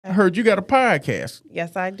heard you got a podcast.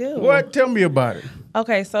 Yes, I do. What? Tell me about it.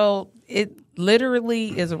 Okay, so it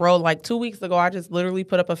literally is a role. Like 2 weeks ago, I just literally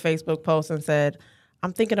put up a Facebook post and said,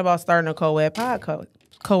 I'm thinking about starting a co-ed podcast.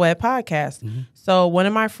 Mm-hmm. So one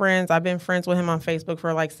of my friends, I've been friends with him on Facebook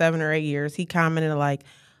for like 7 or 8 years. He commented like,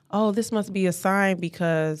 oh, this must be a sign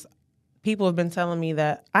because people have been telling me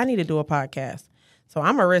that I need to do a podcast. So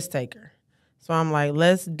I'm a risk taker. So I'm like,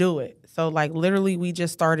 let's do it. So like literally we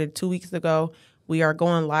just started 2 weeks ago. We are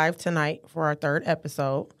going live tonight for our 3rd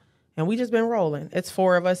episode. And we just been rolling. It's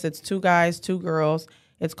 4 of us. It's 2 guys, 2 girls.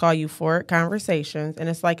 It's called Euphoric Conversations. And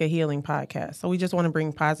it's like a healing podcast. So we just want to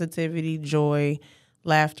bring positivity, joy,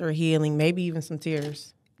 laughter, healing, maybe even some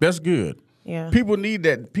tears. That's good. Yeah. People need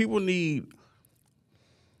that. People need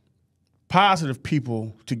positive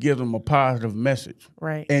people to give them a positive message.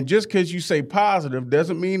 Right. And just because you say positive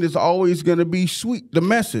doesn't mean it's always going to be sweet, the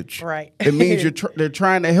message. Right. It means they're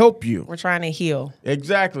trying to help you. We're trying to heal.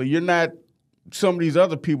 Exactly. You're not some of these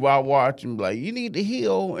other people I watch and be like, you need to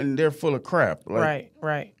heal, and they're full of crap. Like,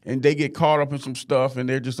 right. And they get caught up in some stuff, and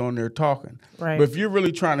they're just on there talking. Right. But if you're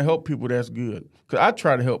really trying to help people, that's good. Because I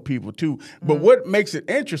try to help people, too. But what makes it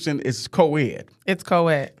interesting is co-ed. It's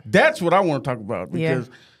co-ed. That's what I want to talk about. Because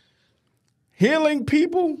healing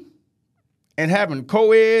people and having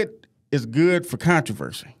co-ed is good for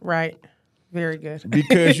controversy. Right. Very good.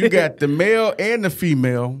 Because you got the male and the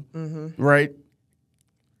female, right?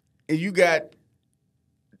 And you got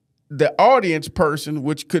the audience person,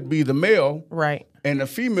 which could be the male. Right. And the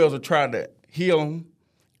females are trying to heal them.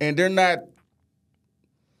 And they're not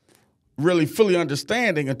really fully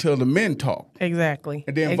understanding until the men talk. Exactly.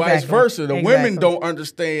 And then vice versa. The women don't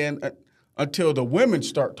understand until the women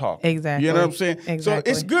start talking. Exactly. You know what I'm saying? Exactly. So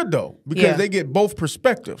it's good, though, because they get both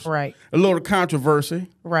perspectives. Right. A little controversy.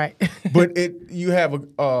 Right. But you have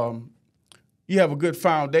a good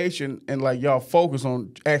foundation, and like y'all focus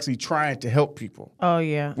on actually trying to help people. Oh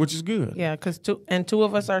yeah. Which is good. Yeah, because two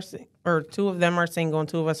of us are, or 2 of them are single, and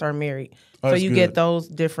 2 of us are married. Oh, so you good. get those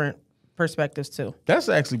different perspectives too. That's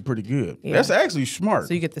actually pretty good. Yeah. That's actually smart.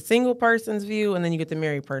 So you get the single person's view, and then you get the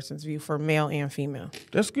married person's view for male and female.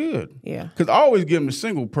 That's good. Yeah. Because I always give them the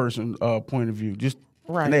single person point of view. Just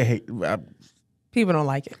right. And they hate. People don't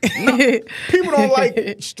like it. No, people don't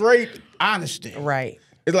like straight honesty. Right.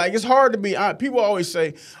 It's like, it's hard to be honest. People always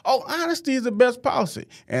say, oh, honesty is the best policy.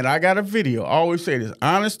 And I got a video. I always say this.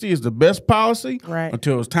 Honesty is the best policy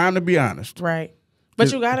until it's time to be honest. Right.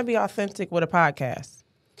 But you got to be authentic with a podcast.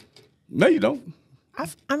 No, you don't.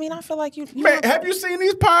 I mean, I feel like you Man, have you seen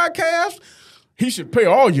these podcasts? He should pay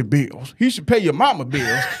all your bills. He should pay your mama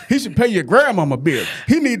bills. He should pay your grandmama bills.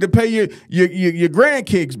 He need to pay your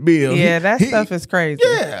grandkids' bills. Yeah, that stuff is crazy.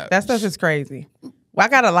 Yeah. That stuff is crazy. Well, I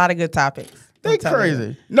got a lot of good topics. They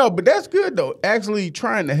crazy. No, but that's good, though. Actually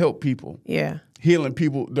trying to help people. Yeah. Healing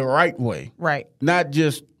people the right way. Right. Not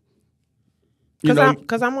just,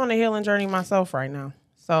 Because I'm on a healing journey myself right now.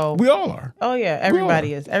 So we all are. Oh, yeah.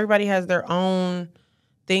 Everybody is. Everybody has their own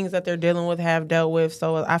things that they're dealing with, have dealt with.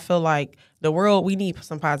 So I feel like the world, we need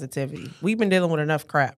some positivity. We've been dealing with enough crap.